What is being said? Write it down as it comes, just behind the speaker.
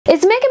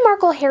Is Meghan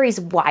Markle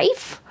Harry's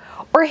wife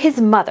or his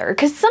mother?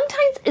 Because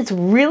sometimes it's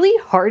really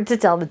hard to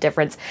tell the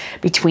difference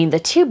between the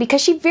two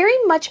because she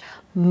very much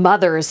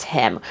mothers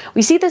him.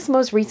 We see this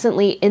most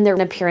recently in their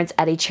appearance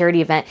at a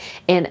charity event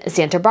in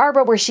Santa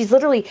Barbara where she's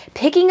literally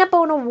picking up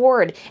an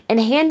award and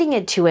handing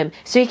it to him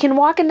so he can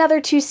walk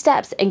another 2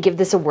 steps and give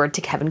this award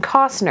to Kevin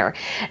Costner.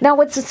 Now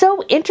what's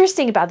so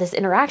interesting about this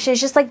interaction is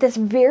just like this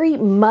very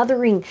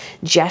mothering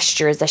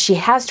gestures that she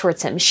has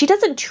towards him. She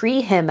doesn't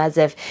treat him as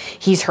if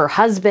he's her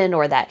husband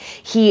or that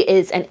he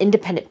is an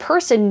independent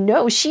person.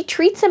 No, she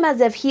treats him as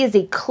if he is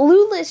a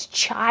clueless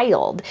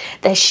child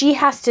that she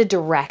has to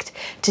direct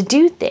to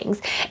do things.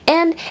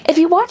 And if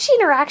you watch the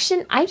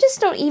interaction, I just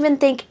don't even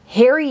think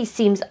Harry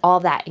seems all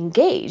that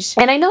engaged.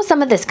 And I know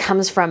some of this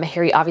comes from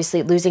Harry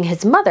obviously losing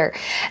his mother,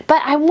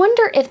 but I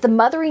wonder if the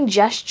mothering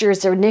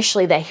gestures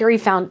initially that Harry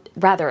found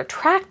rather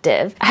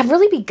attractive have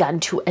really begun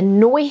to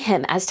annoy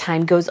him as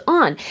time goes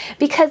on.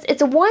 Because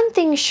it's one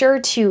thing, sure,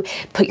 to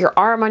put your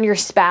arm on your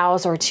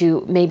spouse or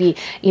to maybe,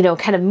 you know,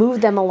 kind of move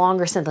them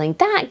along or something like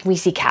that. We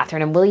see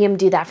Catherine and William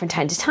do that from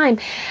time to time,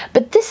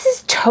 but this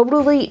is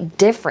totally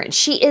different.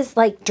 She is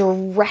like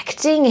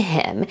directing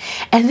him.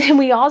 And then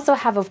we also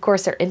have, of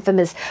course, our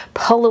infamous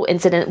polo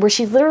incident where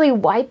she's literally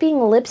wiping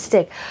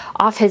lipstick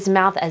off his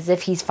mouth as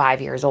if he's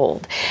 5 years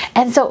old.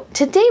 And so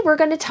today we're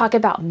going to talk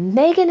about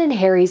Meghan and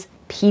Harry's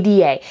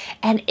PDA.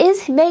 And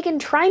is Meghan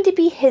trying to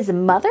be his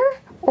mother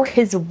or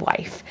his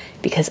wife?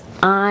 Because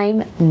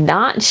I'm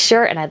not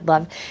sure, and I'd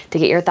love to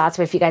get your thoughts.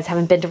 But if you guys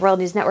haven't been to Royal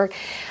News Network,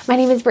 my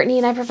name is Brittany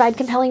and I provide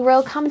compelling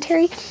royal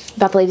commentary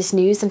about the latest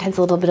news, sometimes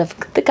a little bit of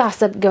the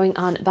gossip going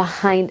on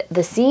behind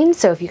the scenes.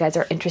 So if you guys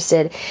are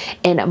interested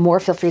in more,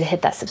 feel free to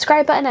hit that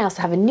subscribe button. I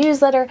also have a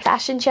newsletter,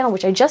 fashion channel,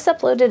 which I just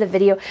uploaded a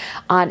video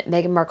on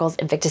Meghan Markle's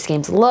Invictus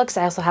Games looks.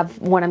 I also have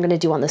one I'm going to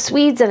do on the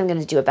Swedes, and I'm going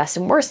to do a best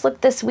and worst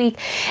look this week.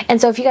 And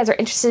so if you guys are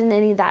interested in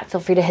any of that,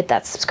 feel free to hit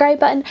that subscribe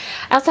button.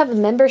 I also have a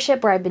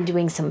membership where I've been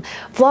doing some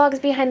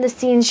vlogs behind the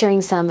scenes,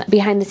 sharing some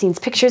behind the scenes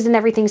pictures and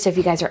everything. So if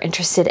you guys are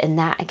interested in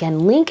that, again,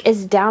 link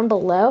is down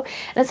below.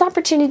 And it's an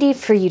opportunity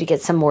for you to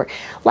get some more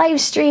live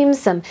streams,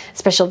 some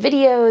special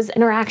videos,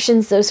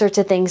 interactions, those sorts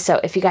of things. So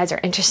if you guys are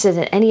interested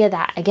in any of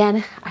that,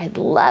 again, I'd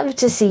love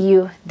to see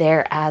you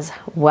there as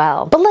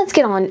well. But let's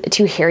get on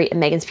to Harry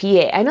and Meghan's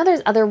PDA. I know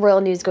there's other royal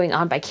news going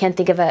on, but I can't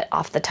think of it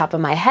off the top of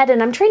my head.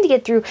 And I'm trying to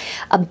get through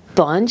a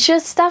bunch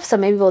of stuff. So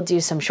maybe we'll do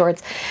some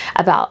shorts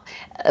about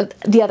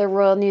the other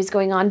royal news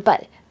going on.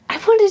 But I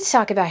wanted to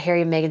talk about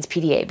Harry and Meghan's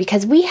PDA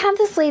because we have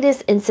this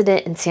latest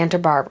incident in Santa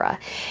Barbara,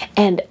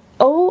 and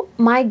oh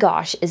my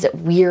gosh, is it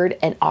weird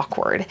and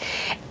awkward.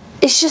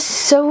 It's just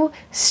so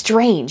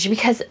strange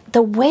because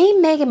the way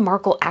Meghan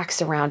Markle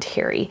acts around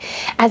Harry,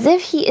 as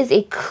if he is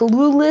a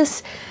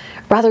clueless,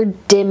 rather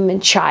dim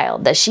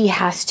child that she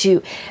has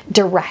to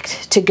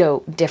direct to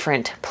go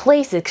different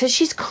places because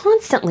she's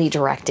constantly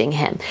directing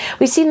him.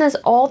 We've seen this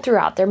all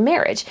throughout their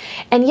marriage.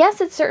 And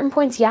yes, at certain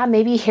points, yeah,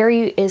 maybe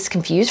Harry is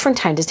confused from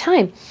time to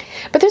time.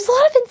 But there's a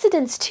lot of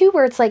incidents too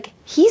where it's like,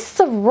 he's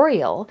the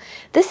royal,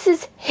 this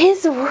is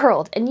his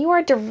world, and you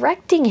are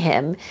directing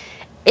him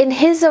in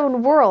his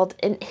own world,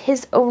 in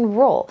his own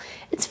role.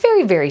 It's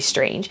very, very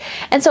strange.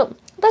 And so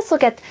let's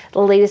look at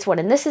the latest one.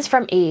 And this is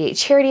from a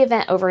charity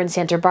event over in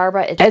Santa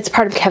Barbara. It's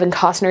part of Kevin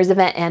Costner's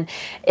event. And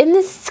in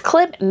this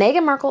clip,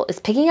 Meghan Markle is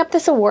picking up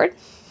this award,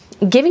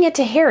 giving it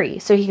to Harry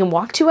so he can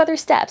walk 2 other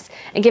steps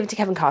and give it to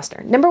Kevin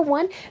Costner. Number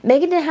one,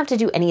 Meghan didn't have to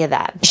do any of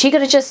that. She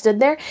could have just stood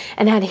there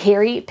and had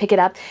Harry pick it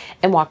up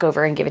and walk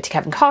over and give it to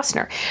Kevin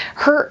Costner.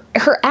 Her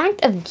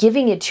act of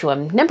giving it to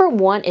him, number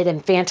one, it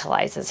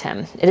infantilizes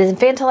him. It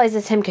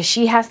infantilizes him because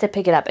she has to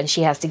pick it up and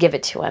she has to give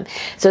it to him.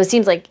 So it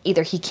seems like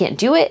either he can't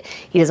do it,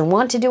 he doesn't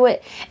want to do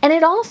it, and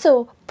it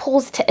also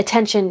pulls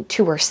attention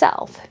to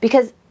herself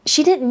because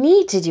she didn't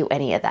need to do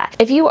any of that.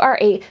 If you are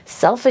a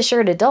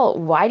self-assured adult,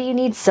 why do you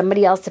need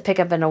somebody else to pick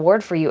up an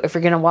award for you if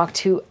you're going to walk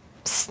 2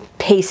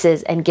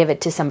 paces and give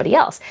it to somebody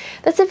else?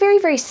 That's a very,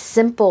 very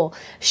simple,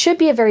 should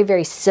be a very,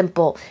 very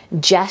simple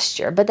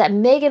gesture, but that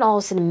Meghan all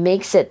of a sudden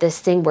makes it this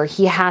thing where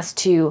he has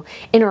to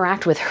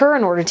interact with her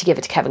in order to give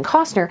it to Kevin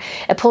Costner.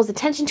 It pulls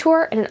attention to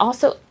her, and it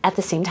also, at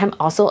the same time,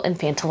 also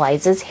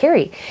infantilizes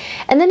Harry.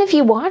 And then if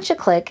you watch a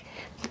clip,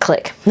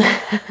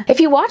 if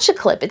you watch the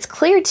clip, it's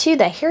clear too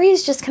that Harry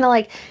is just kind of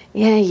like,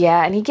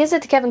 yeah, and he gives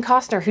it to Kevin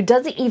Costner, who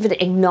doesn't even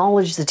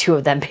acknowledge the 2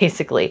 of them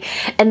basically,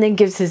 and then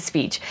gives his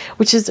speech,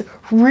 which is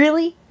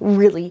really,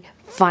 really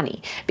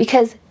funny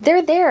because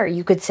they're there,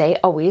 you could say,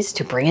 always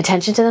to bring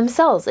attention to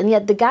themselves, and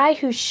yet the guy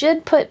who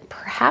should put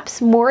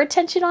perhaps more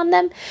attention on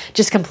them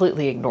just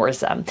completely ignores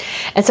them.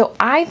 And so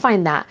I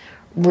find that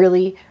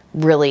really,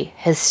 really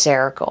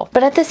hysterical.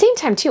 But at the same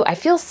time too, I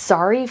feel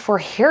sorry for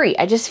Harry.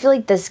 I just feel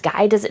like this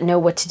guy doesn't know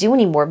what to do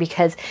anymore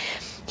because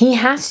he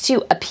has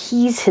to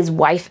appease his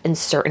wife in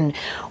certain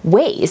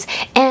ways.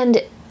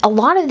 And a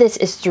lot of this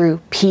is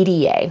through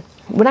PDA.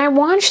 When I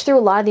watched through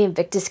a lot of the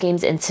Invictus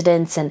Games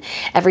incidents and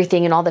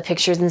everything and all the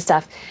pictures and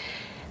stuff,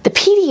 The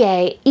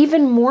PDA,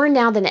 even more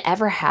now than it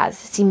ever has,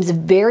 seems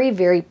very,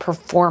 very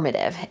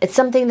performative. It's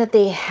something that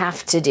they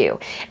have to do.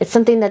 It's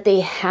something that they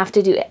have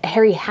to do.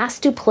 Harry has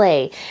to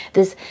play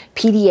this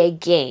PDA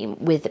game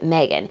with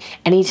Meghan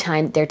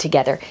anytime they're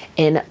together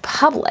in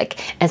public.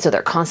 And so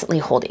they're constantly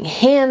holding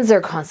hands.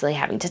 They're constantly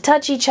having to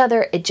touch each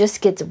other. It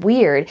just gets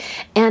weird.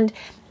 And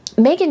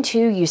Meghan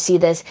too, you see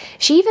this,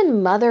 she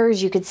even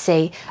mothers, you could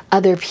say,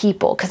 other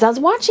people. Because I was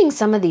watching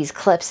some of these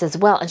clips as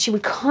well, and she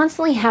would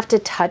constantly have to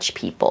touch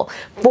people,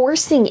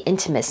 forcing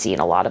intimacy in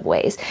a lot of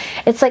ways.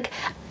 It's like,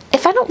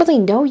 if I don't really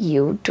know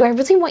you, do I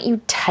really want you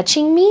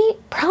touching me?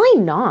 Probably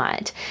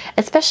not,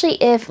 especially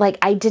if like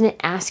I didn't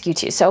ask you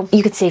to. So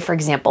you could say, for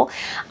example,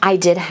 I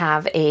did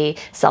have a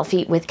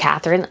selfie with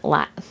Catherine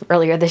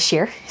earlier this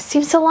year.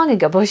 Seems so long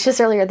ago, but it was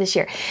just earlier this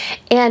year.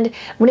 And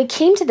when it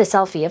came to the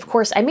selfie, of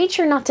course, I made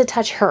sure not to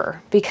touch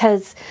her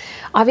because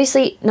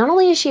obviously not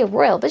only is she a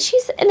royal, but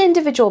she's an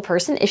individual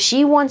person. If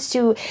she wants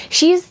to,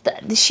 she's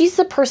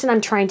the person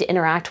I'm trying to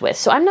interact with.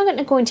 So I'm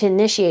not going to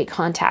initiate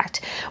contact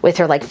with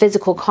her, like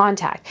physical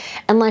contact,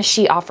 unless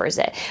she offers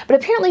it. But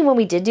apparently when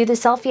we did do the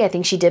selfie, I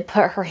think she did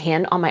put her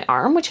hand on my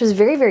arm, which was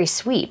very, very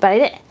sweet. But I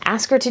didn't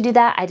ask her to do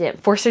that. I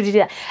didn't force her to do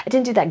that. I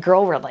didn't do that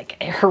girl where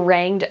like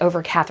harangued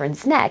over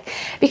Catherine's neck.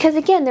 Because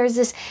again, there's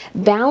this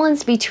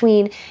balance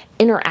between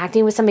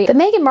interacting with somebody. But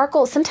Meghan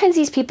Markle, sometimes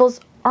these people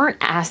aren't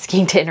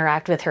asking to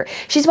interact with her.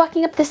 She's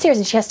walking up the stairs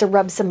and she has to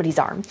rub somebody's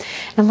arm.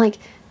 And I'm like,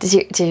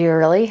 did you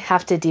really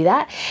have to do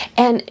that?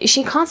 And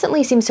she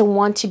constantly seems to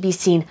want to be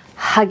seen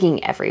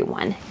hugging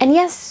everyone. And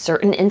yes,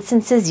 certain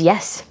instances,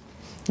 yes,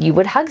 you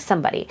would hug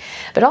somebody.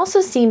 But also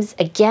seems,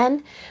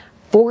 again,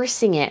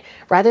 forcing it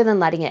rather than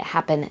letting it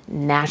happen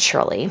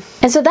naturally.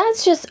 And so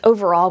that's just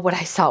overall what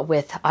I saw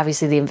with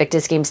obviously the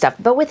Invictus Game stuff.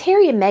 But with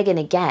Harry and Meghan,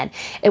 again,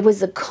 it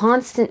was the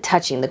constant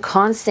touching, the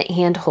constant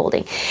hand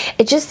holding.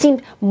 It just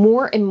seemed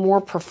more and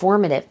more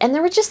performative. And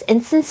there were just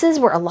instances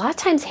where a lot of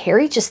times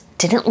Harry just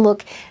didn't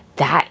look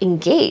that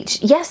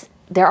engaged. Yes,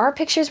 there are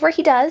pictures where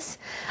he does,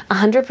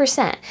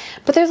 100%.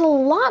 But there's a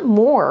lot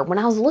more when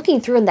I was looking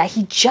through and that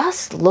he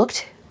just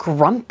looked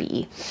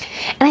grumpy.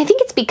 And I think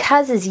it's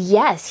because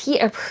yes, he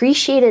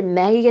appreciated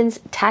Meghan's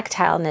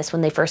tactileness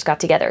when they first got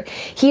together.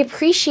 He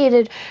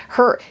appreciated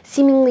her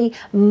seemingly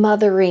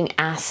mothering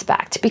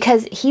aspect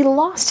because he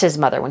lost his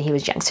mother when he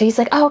was young. So he's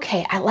like, oh,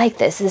 okay, I like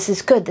this. This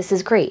is good. This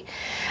is great.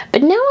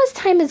 But now as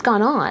time has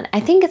gone on, I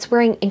think it's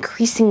wearing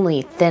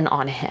increasingly thin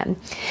on him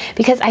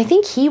because I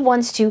think he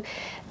wants to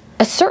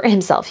assert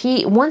himself.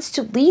 He wants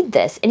to lead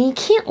this, and he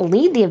can't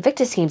lead the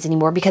Invictus Games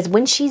anymore because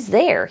when she's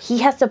there, he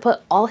has to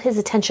put all his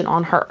attention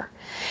on her.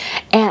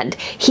 And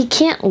he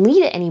can't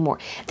lead it anymore.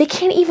 They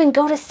can't even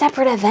go to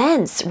separate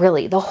events,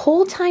 really. The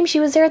whole time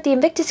she was there at the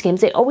Invictus Games,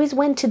 they always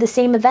went to the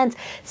same events,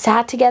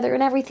 sat together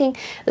and everything.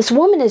 This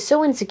woman is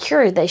so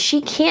insecure that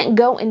she can't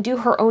go and do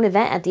her own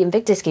event at the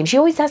Invictus Games. She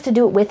always has to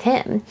do it with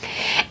him.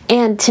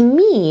 And to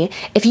me,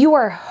 if you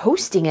are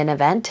hosting an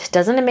event,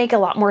 doesn't it make a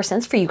lot more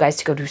sense for you guys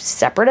to go to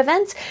separate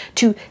events,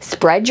 to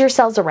spread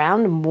yourselves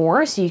around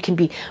more so you can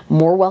be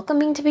more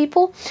welcoming to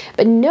people?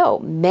 But no,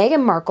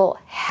 Meghan Markle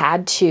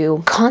had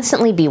to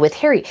constantly be with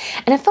Harry.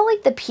 And I felt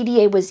like the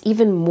PDA was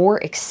even more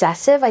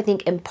excessive, I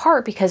think in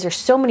part because there's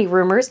so many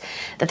rumors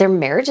that their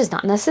marriage is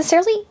not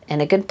necessarily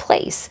in a good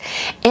place.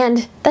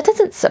 And that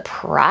doesn't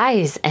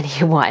surprise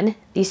anyone.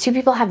 These two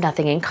people have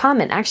nothing in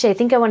common. Actually, I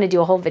think I want to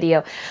do a whole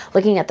video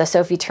looking at the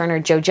Sophie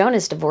Turner-Joe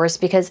Jonas divorce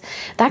because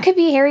that could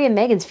be Harry and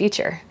Meghan's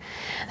future.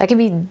 That could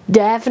be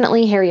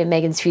definitely Harry and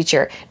Meghan's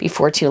future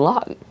before too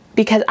long.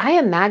 Because I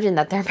imagine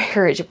that their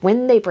marriage,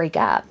 when they break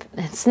up,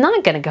 it's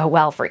not going to go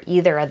well for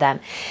either of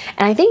them.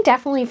 And I think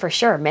definitely for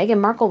sure,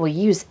 Meghan Markle will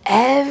use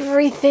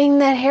everything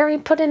that Harry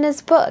put in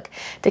his book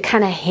to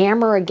kind of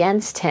hammer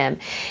against him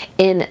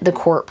in the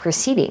court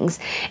proceedings.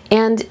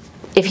 And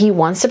if he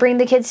wants to bring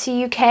the kids to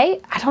the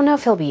UK, I don't know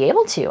if he'll be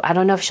able to. I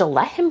don't know if she'll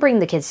let him bring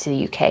the kids to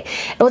the UK.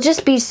 It'll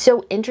just be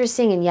so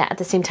interesting and yet at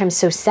the same time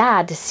so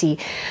sad to see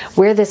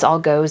where this all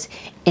goes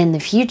in the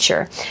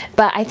future.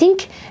 But I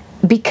think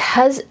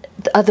because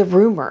of the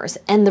rumors,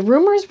 and the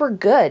rumors were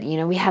good. You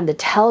know, we had the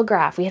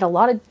Telegraph, we had a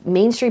lot of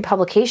mainstream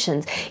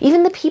publications,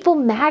 even the People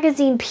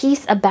magazine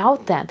piece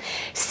about them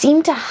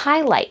seemed to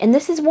highlight, and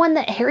this is one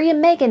that Harry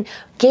and Meghan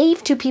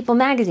gave to People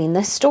magazine,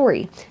 this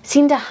story,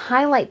 seemed to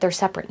highlight their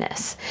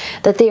separateness,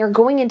 that they are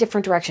going in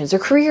different directions, their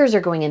careers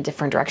are going in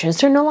different directions,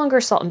 they're no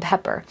longer salt and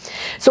pepper.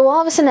 So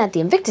all of a sudden at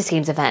the Invictus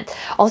Games event,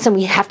 all of a sudden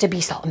we have to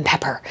be salt and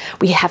pepper.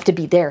 We have to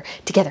be there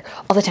together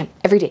all the time,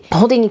 every day,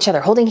 holding each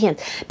other, holding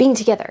hands, being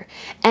together.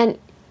 And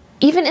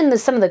even in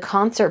some of the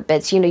concert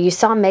bits, you know, you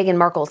saw Meghan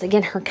Markle's,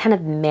 again, her kind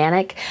of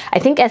manic. I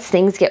think as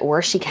things get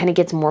worse, she kind of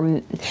gets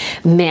more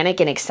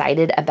manic and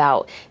excited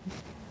about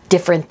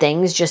different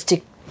things just to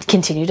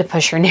continue to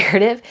push her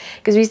narrative.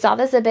 Because we saw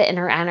this a bit in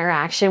her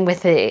interaction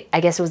with the,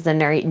 I guess it was the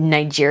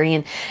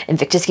Nigerian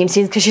Invictus Game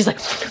scenes, because she's like,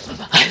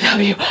 I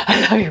love you,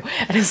 I love you.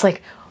 And it's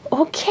like,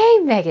 okay,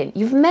 Meghan,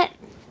 you've met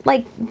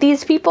like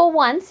these people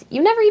once.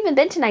 You've never even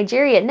been to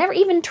Nigeria, never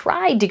even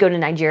tried to go to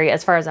Nigeria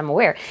as far as I'm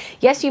aware.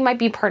 Yes, you might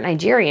be part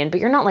Nigerian, but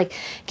you're not like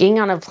getting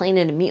on a plane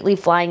and immediately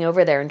flying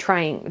over there and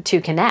trying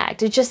to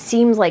connect. It just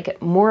seems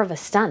like more of a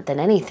stunt than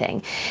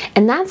anything.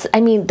 And that's,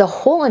 I mean, the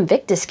whole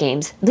Invictus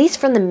Games, at least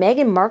from the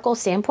Meghan Markle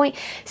standpoint,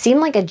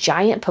 seemed like a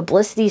giant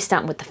publicity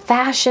stunt with the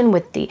fashion,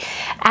 with the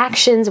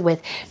actions,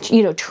 with,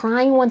 you know,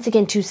 trying once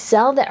again to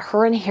sell that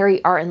her and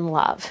Harry are in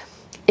love.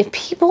 If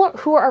people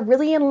who are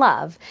really in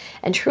love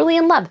and truly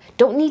in love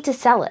don't need to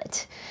sell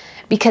it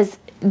because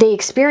they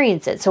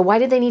experience it. So why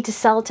do they need to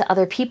sell it to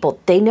other people?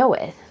 They know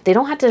it. They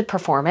don't have to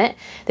perform it.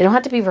 They don't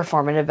have to be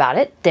performative about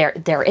it. They're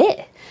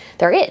it.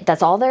 They're it.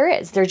 That's all there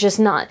is. They're just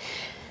not,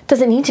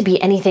 doesn't need to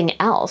be anything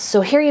else.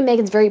 So Harry and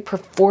Meghan's very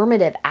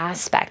performative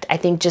aspect, I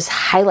think, just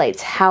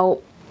highlights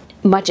how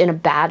much in a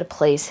bad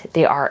place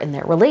they are in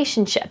their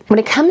relationship. When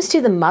it comes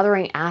to the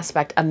mothering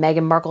aspect of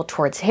Meghan Markle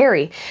towards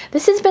Harry,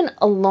 this has been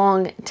a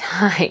long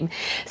time.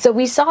 So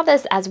we saw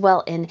this as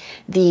well in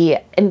the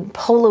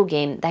polo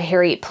game that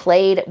Harry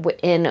played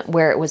in,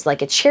 where it was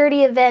like a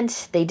charity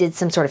event. They did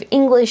some sort of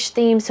English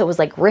theme, so it was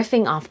like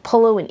riffing off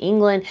polo in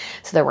England.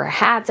 So there were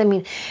hats, I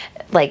mean,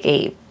 like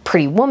a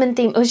Pretty Woman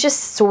theme. It was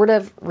just sort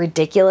of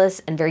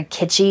ridiculous and very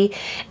kitschy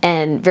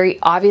and very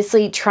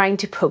obviously trying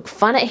to poke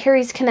fun at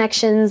Harry's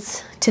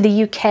connections to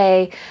the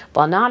UK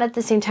while not at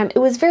the same time. It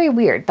was very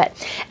weird, but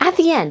at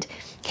the end,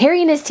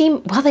 Harry and his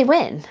team, well, they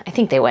win. I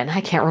think they win.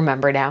 I can't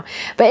remember now.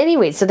 But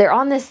anyway, so they're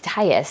on this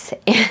dais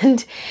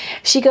and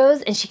she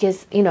goes and she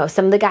gives, you know,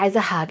 some of the guys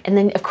a hug. And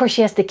then, of course,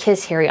 she has to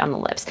kiss Harry on the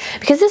lips.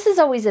 Because this is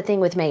always the thing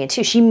with Meghan,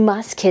 too. She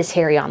must kiss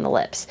Harry on the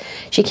lips.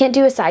 She can't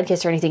do a side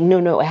kiss or anything.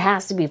 No, it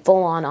has to be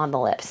full on the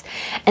lips.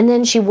 And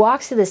then she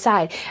walks to the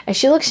side and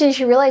she looks and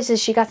she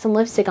realizes she got some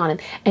lipstick on him.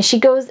 And she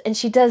goes and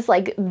she does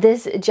like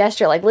this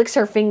gesture, like licks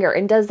her finger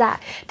and does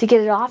that to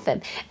get it off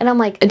him. And I'm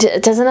like,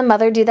 doesn't a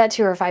mother do that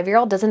to her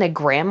 5-year-old? Doesn't a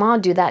grandma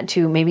do that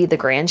to maybe the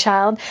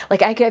grandchild?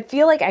 Like I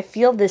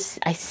feel this,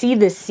 I see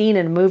this scene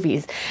in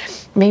movies.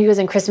 Maybe it was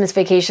in Christmas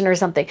Vacation or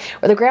something,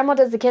 where the grandma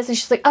does the kiss and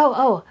she's like,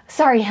 oh,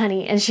 sorry,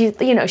 honey. And she's,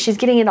 you know, she's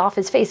getting it off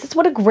his face. That's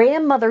what a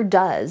grandmother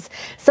does.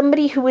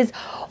 Somebody who is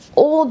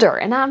older,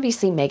 and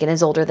obviously Meghan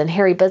is older than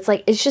Harry, but it's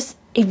like, it's just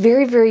a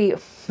very, very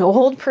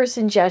old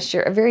person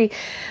gesture, a very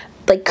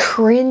like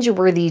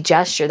cringe-worthy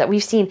gesture that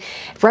we've seen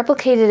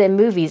replicated in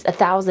movies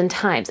 1,000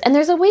 times. And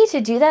there's a way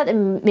to do that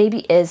and maybe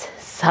is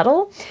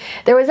subtle.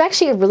 There was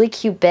actually a really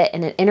cute bit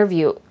in an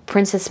interview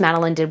Princess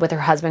Madeline did with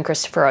her husband,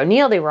 Christopher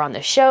O'Neill. They were on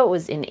the show. It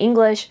was in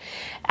English.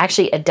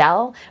 Actually,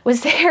 Adele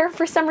was there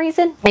for some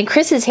reason. And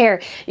Chris's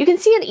hair, you can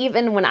see it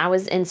even when I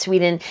was in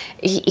Sweden.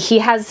 He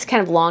has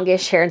kind of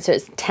longish hair, and so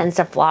it tends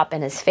to flop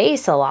in his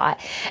face a lot.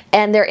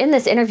 And they're in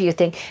this interview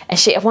thing, and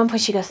at one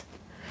point she goes,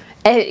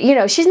 you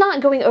know, she's not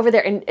going over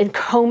there and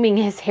combing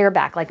his hair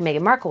back like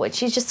Meghan Markle would.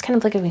 She's just kind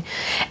of looking at me.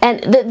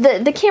 And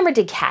the camera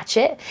did catch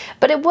it,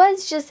 but it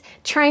was just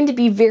trying to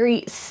be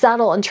very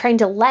subtle and trying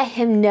to let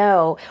him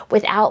know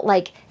without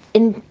like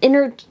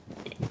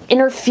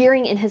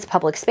interfering in his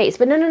public space.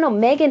 But no,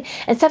 Meghan,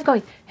 instead of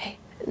going, hey,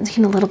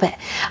 you know, a little bit,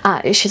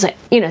 she's like,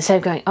 you know, instead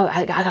of going, oh,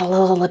 I got a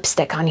little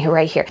lipstick on you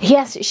right here.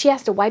 She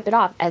has to wipe it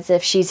off as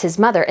if she's his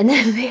mother. And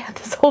then they have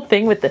this whole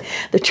thing with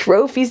the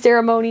trophy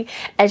ceremony,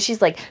 and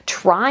she's like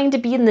trying to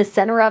be in the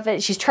center of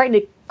it. She's trying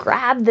to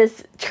grab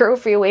this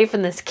trophy away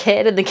from this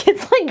kid, and the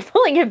kid's like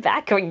pulling it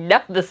back going, no,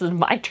 this is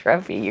my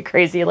trophy, you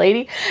crazy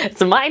lady.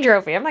 It's my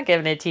trophy. I'm not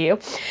giving it to you.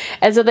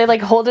 And so they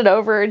like hold it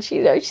over, and she,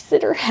 you know, she's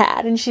in her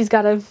hat, and she's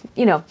got to,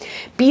 you know,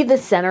 be the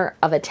center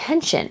of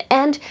attention.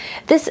 And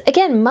this,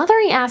 again,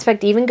 mothering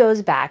aspect even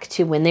goes back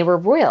to when they were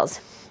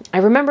royals. I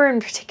remember in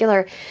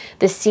particular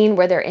this scene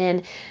where they're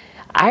in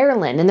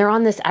Ireland and they're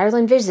on this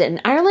Ireland visit.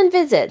 And Ireland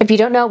visit, if you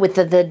don't know, with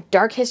the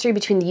dark history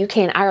between the UK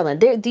and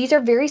Ireland, these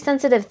are very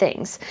sensitive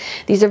things.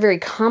 These are very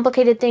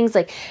complicated things.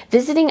 Like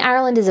visiting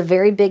Ireland is a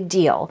very big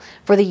deal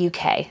for the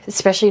UK,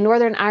 especially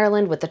Northern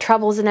Ireland with the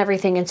Troubles and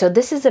everything. And so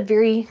this is a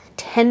very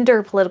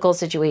tender political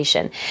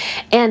situation.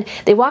 And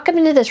they walk up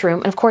into this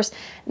room, and of course,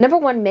 number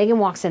one, Meghan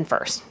walks in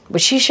first,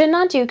 which she should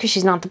not do because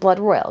she's not the blood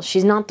royal.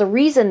 She's not the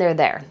reason they're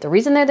there. The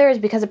reason they're there is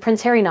because of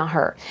Prince Harry, not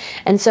her.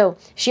 And so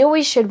she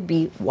always should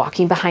be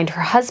walking behind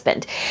her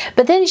husband.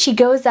 But then she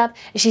goes up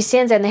and she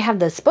stands there, and they have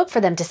this book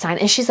for them to sign,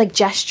 and she's like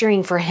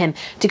gesturing for him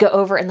to go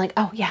over and like,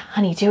 oh yeah,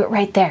 honey, do it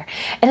right there.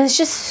 And it's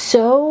just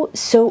so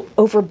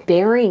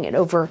overbearing and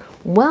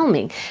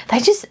overwhelming that I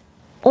just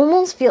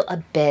almost feel a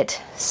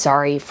bit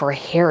sorry for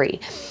Harry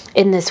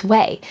in this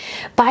way.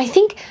 But I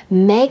think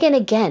Meghan,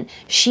 again,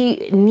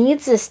 she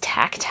needs this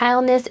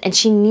tactileness and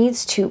she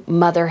needs to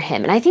mother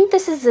him. And I think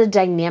this is a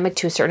dynamic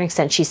to a certain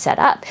extent she set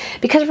up.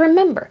 Because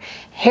remember,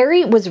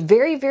 Harry was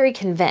very, very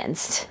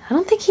convinced, I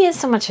don't think he is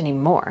so much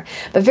anymore,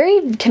 but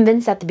very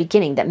convinced at the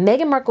beginning that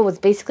Meghan Markle was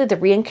basically the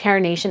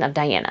reincarnation of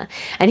Diana.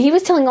 And he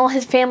was telling all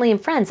his family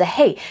and friends that,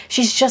 hey,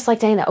 she's just like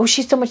Diana. Oh,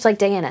 she's so much like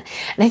Diana.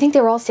 And I think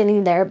they were all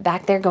standing there,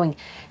 back there going,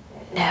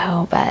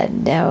 no, bud,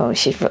 no,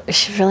 she's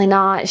really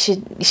not.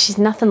 She's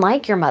nothing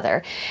like your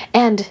mother.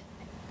 And,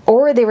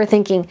 or they were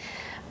thinking,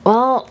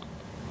 well,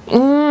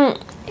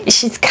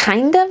 she's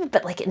kind of,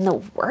 but like in the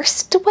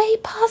worst way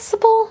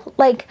possible.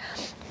 Like,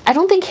 I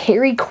don't think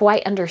Harry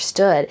quite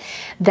understood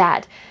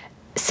that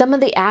some of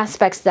the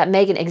aspects that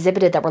Meghan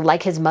exhibited that were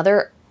like his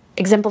mother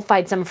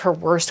exemplified some of her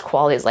worst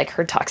qualities, like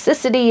her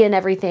toxicity and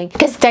everything.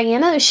 Because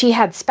Diana, she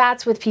had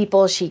spats with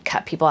people, she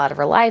cut people out of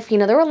her life, you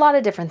know, there were a lot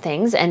of different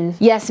things. And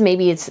yes,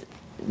 maybe it's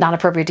not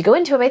appropriate to go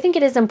into it, but I think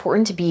it is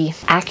important to be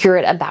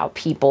accurate about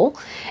people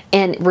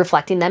and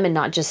reflecting them and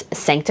not just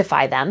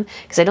sanctify them,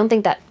 because I don't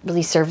think that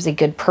really serves a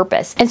good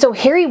purpose. And so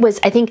Harry was,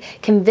 I think,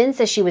 convinced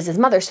that she was his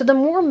mother. So the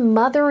more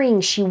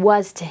mothering she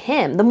was to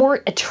him, the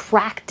more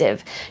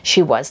attractive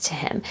she was to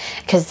him,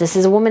 because this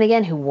is a woman,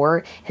 again, who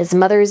wore his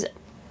mother's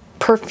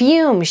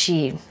perfume.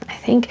 She, I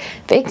think,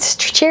 faked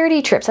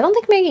charity trips. I don't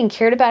think Meghan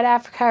cared about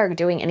Africa or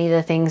doing any of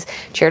the things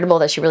charitable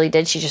that she really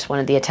did. She just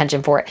wanted the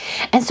attention for it.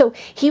 And so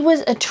he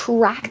was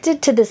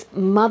attracted to this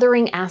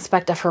mothering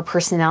aspect of her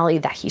personality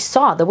that he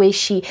saw, the way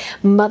she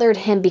mothered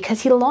him,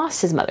 because he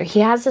lost his mother. He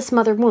has this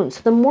mother wound.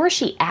 So the more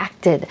she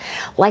acted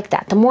like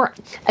that, the more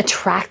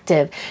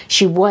attractive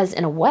she was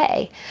in a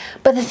way.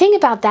 But the thing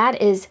about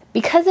that is,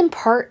 because in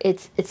part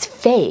it's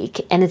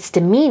fake and it's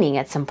demeaning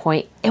at some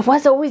point, it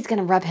was always going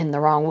to rub him the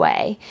wrong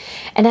way.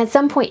 And at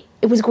some point,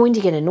 it was going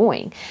to get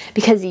annoying,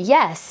 because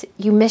yes,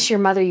 you miss your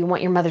mother, you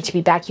want your mother to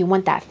be back, you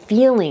want that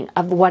feeling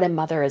of what a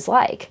mother is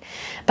like.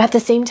 But at the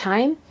same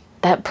time,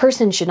 that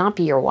person should not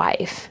be your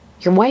wife.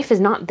 Your wife is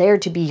not there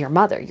to be your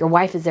mother. Your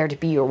wife is there to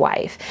be your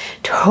wife.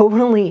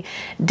 Totally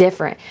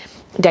different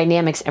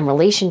dynamics and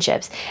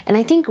relationships. And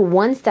I think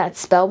once that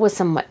spell was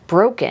somewhat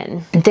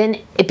broken, then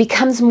it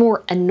becomes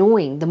more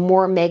annoying the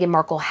more Meghan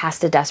Markle has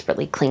to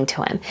desperately cling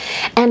to him.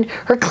 And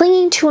her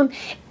clinging to him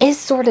is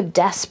sort of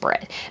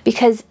desperate,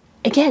 because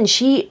again,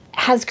 she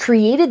has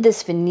created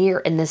this veneer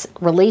in this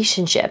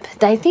relationship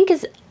that I think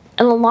is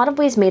in a lot of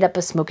ways made up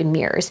of smoke and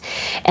mirrors.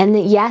 And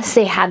that, yes,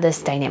 they had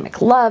this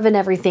dynamic love and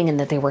everything, and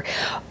that they were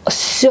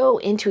so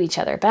into each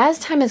other. But as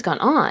time has gone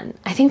on,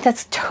 I think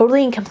that's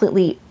totally and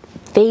completely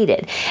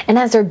faded. And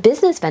as their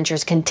business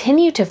ventures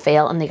continue to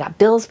fail and they got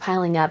bills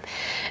piling up,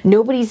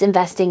 nobody's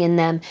investing in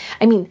them.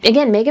 I mean,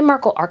 again, Meghan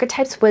Markle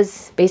Archetypes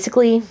was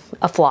basically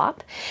a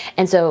flop.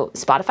 And so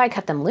Spotify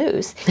cut them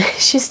loose.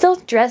 She's still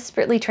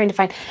desperately trying to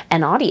find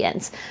an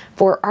audience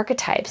for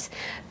Archetypes.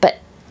 But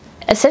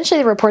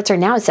essentially the reports are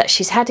now is that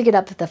she's had to get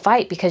up at the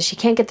fight because she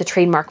can't get the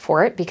trademark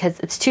for it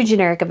because it's too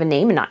generic of a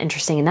name and not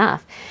interesting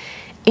enough.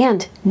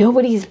 And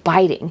nobody's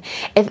biting.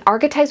 If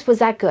Archetypes was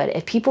that good,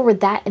 if people were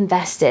that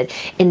invested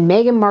in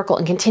Meghan Markle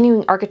and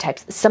continuing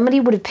Archetypes, somebody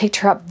would have picked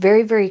her up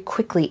very, very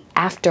quickly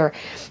after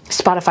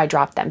Spotify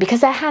dropped them. Because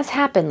that has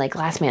happened. Like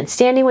Last Man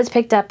Standing was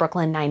picked up,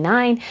 Brooklyn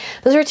Nine-Nine.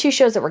 Those are two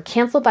shows that were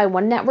canceled by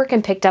one network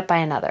and picked up by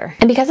another.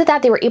 And because of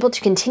that, they were able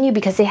to continue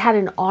because they had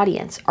an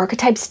audience.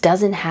 Archetypes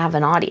doesn't have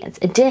an audience.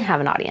 It didn't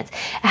have an audience.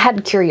 It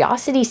had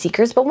curiosity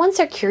seekers, but once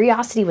their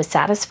curiosity was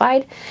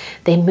satisfied,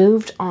 they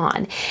moved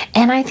on.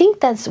 And I think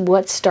that's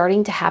what's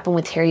starting to happen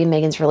with Harry and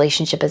Meghan's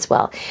relationship as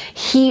well.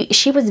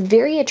 She was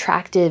very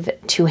attractive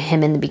to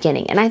him in the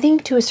beginning, and I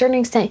think to a certain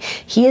extent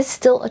he is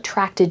still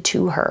attracted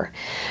to her.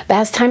 But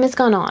as time has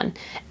gone on,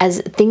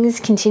 as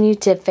things continue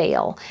to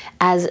fail,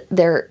 as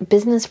their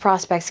business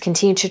prospects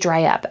continue to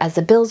dry up, as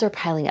the bills are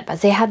piling up,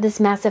 as they have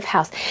this massive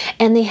house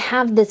and they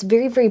have this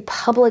very, very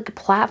public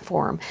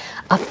platform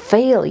of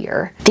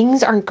failure,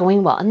 things aren't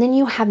going well. And then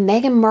you have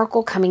Meghan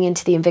Markle coming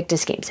into the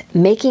Invictus Games,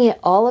 making it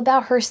all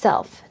about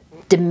herself,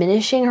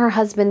 diminishing her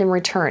husband in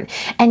return.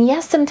 And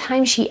yes,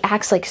 sometimes she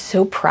acts like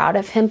so proud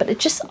of him, but it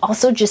just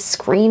also just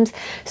screams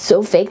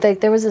so fake. Like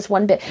there was this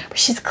one bit where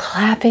she's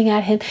clapping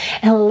at him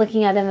and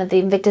looking at him at the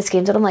Invictus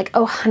Games, and I'm like,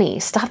 oh honey,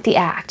 stop the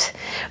act.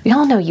 We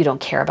all know you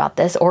don't care about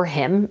this or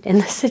him in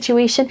this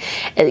situation.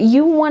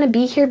 You want to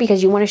be here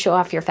because you want to show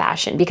off your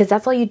fashion, because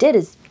that's all you did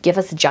is give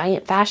us a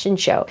giant fashion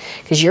show,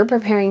 because you're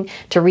preparing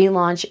to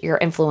relaunch your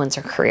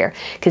influencer career.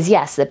 Because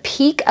yes, the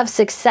peak of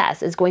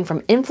success is going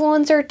from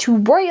influencer to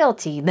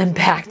royalty, then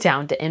back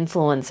down to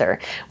influencer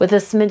with a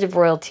smidge of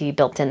royalty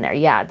built in there.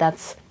 Yeah,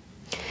 that's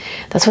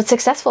what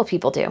successful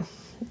people do.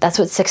 That's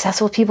what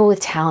successful people with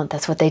talent,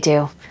 that's what they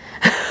do.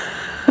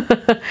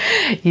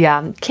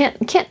 Yeah,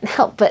 can't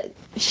help but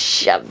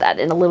shove that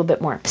in a little bit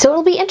more. So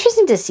it'll be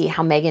interesting to see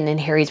how Meghan and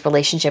Harry's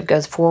relationship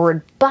goes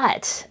forward,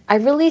 but I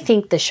really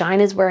think the shine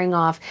is wearing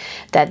off,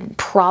 that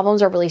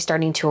problems are really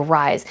starting to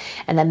arise,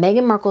 and that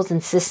Meghan Markle's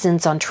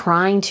insistence on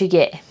trying to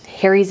get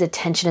Harry's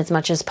attention as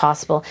much as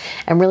possible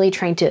and really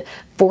trying to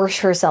force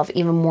herself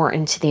even more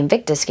into the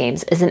Invictus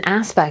Games is an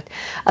aspect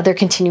of their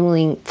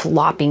continually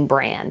flopping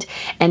brand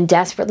and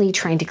desperately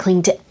trying to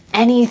cling to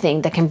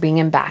anything that can bring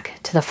him back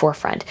to the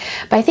forefront.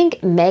 But I think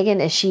Meghan,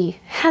 if she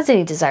has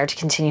any desire to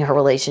continue her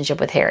relationship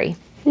with Harry,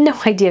 no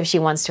idea if she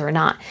wants to or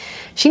not,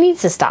 she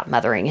needs to stop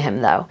mothering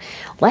him though.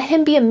 Let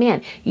him be a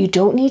man. You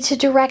don't need to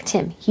direct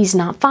him. He's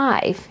not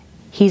 5,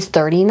 he's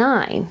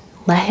 39.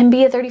 Let him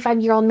be a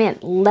 35-year-old man.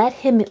 Let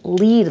him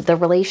lead the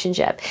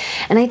relationship.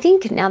 And I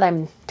think now that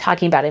I'm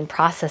talking about in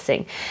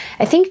processing,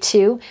 I think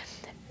too,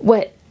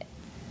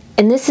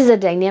 and this is a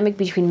dynamic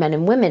between men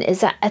and women,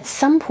 is that at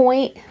some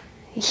point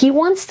he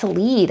wants to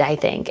lead, I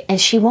think, and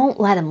she won't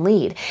let him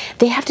lead.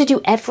 They have to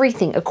do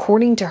everything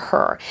according to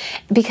her,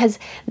 because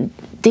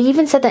they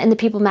even said that in the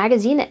People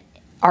magazine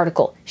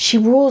article. She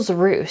rules the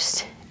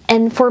roost.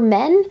 And for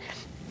men,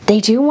 they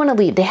do want to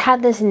lead. They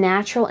have this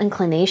natural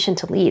inclination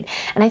to lead.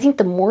 And I think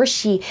the more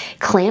she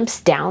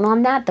clamps down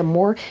on that, the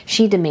more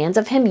she demands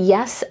of him.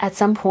 Yes, at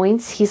some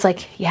points, he's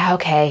like, yeah,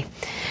 okay,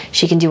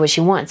 she can do what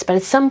she wants. But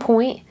at some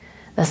point,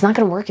 that's not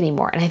going to work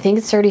anymore. And I think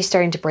it's already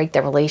starting to break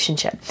their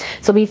relationship.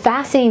 So it'll be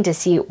fascinating to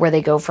see where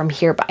they go from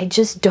here. But I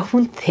just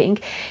don't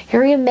think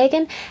Harry and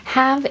Meghan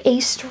have a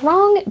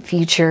strong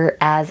future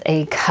as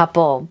a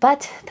couple.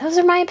 But those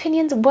are my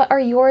opinions. What are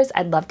yours?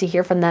 I'd love to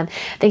hear from them.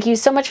 Thank you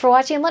so much for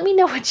watching. And let me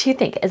know what you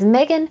think. Is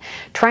Meghan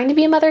trying to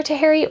be a mother to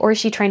Harry, or is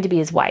she trying to be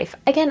his wife?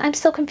 Again, I'm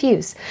still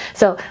confused.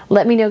 So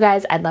let me know,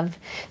 guys. I'd love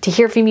to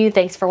hear from you.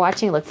 Thanks for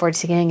watching. I look forward to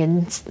seeing you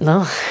again.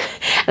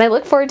 And I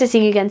look forward to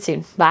seeing you again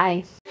soon.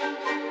 Bye.